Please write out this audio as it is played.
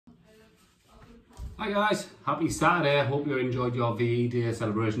Hi guys, happy Saturday. Hope you enjoyed your VE Day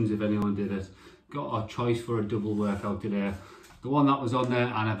celebrations if anyone did it. Got a choice for a double workout today. The one that was on there,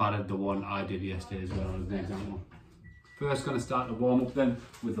 and I've added the one I did yesterday as well as an example. First going to start the warm up then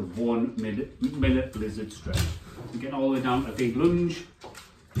with a 1 minute lizard stretch. So getting all the way down to a big lunge,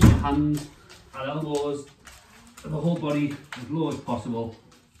 with your hands and elbows, and the whole body as low as possible.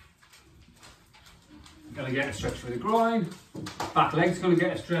 You're going to get a stretch for the groin, back leg's going to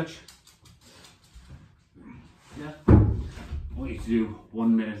get a stretch. Yeah. I want you to do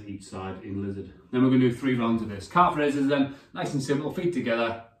 1 minute each side in lizard. Then we're going to do 3 rounds of this. Calf raises then, nice and simple, feet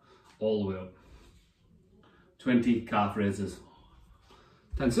together, all the way up. 20 calf raises.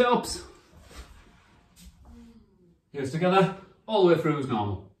 10 sit-ups. Heels together, all the way through as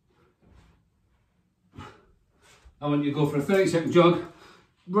normal. I want you to go for a 30-second jog,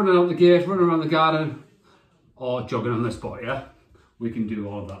 running out the gate, running around the garden, or jogging on the spot, yeah? We can do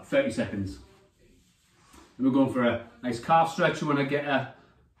all of that, 30 seconds. And we're going for a nice calf stretch. You want to get a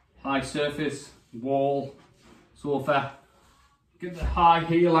high surface, wall, sofa, get the high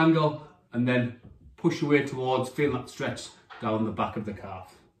heel angle, and then push your way towards, feel that stretch down the back of the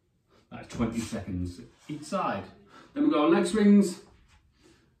calf. That's 20 seconds each side. Then we go on leg swings,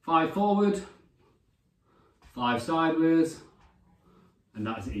 5 forward, 5 sideways, and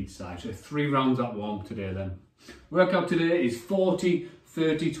that's each side. So 3 rounds at warm today then. Workout today is 40,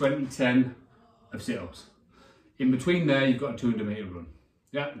 30, 20, 10 of sit-ups. In between there, you've got a 200-metre run.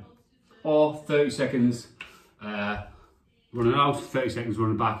 Yeah. Or 30 seconds running out, 30 seconds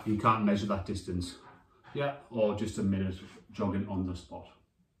running back. You can't measure that distance. Yeah. Or just a minute jogging on the spot.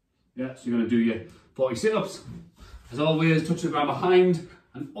 Yeah. So you're going to do your 40 sit-ups. As always, touch the ground behind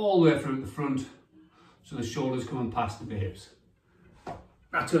and all the way through the front. So the shoulders coming past the hips.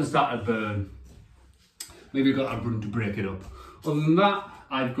 That's going to start a burn. Maybe you've got a run to break it up. Other than that,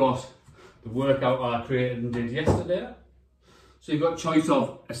 I've got the workout I created and did yesterday. So you've got a choice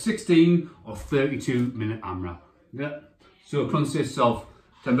of a 16 or 32 minute AMRAP. Yeah. So it consists of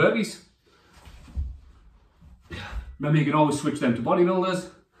 10 burpees. Remember, you can always switch them to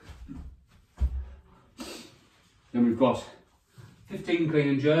bodybuilders. Then we've got 15 clean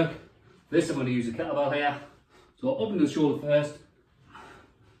and jerk. This I'm going to use a kettlebell here. So open the shoulder first,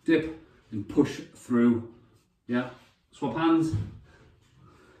 dip and push through. Yeah. Swap hands.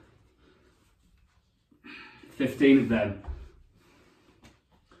 15 of them.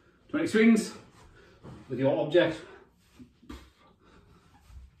 20 swings with your object.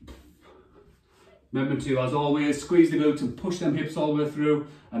 Remember to, as always, squeeze the glutes and push them hips all the way through.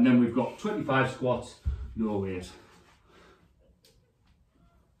 And then we've got 25 squats, no weight.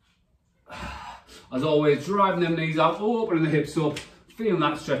 As always, driving them knees out, opening the hips up, feeling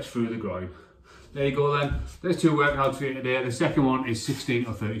that stretch through the groin. There you go then. There's 2 workouts for you today. The second one is 16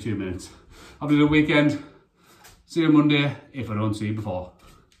 or 32 minutes. Have a good weekend. See you Monday if I don't see you before.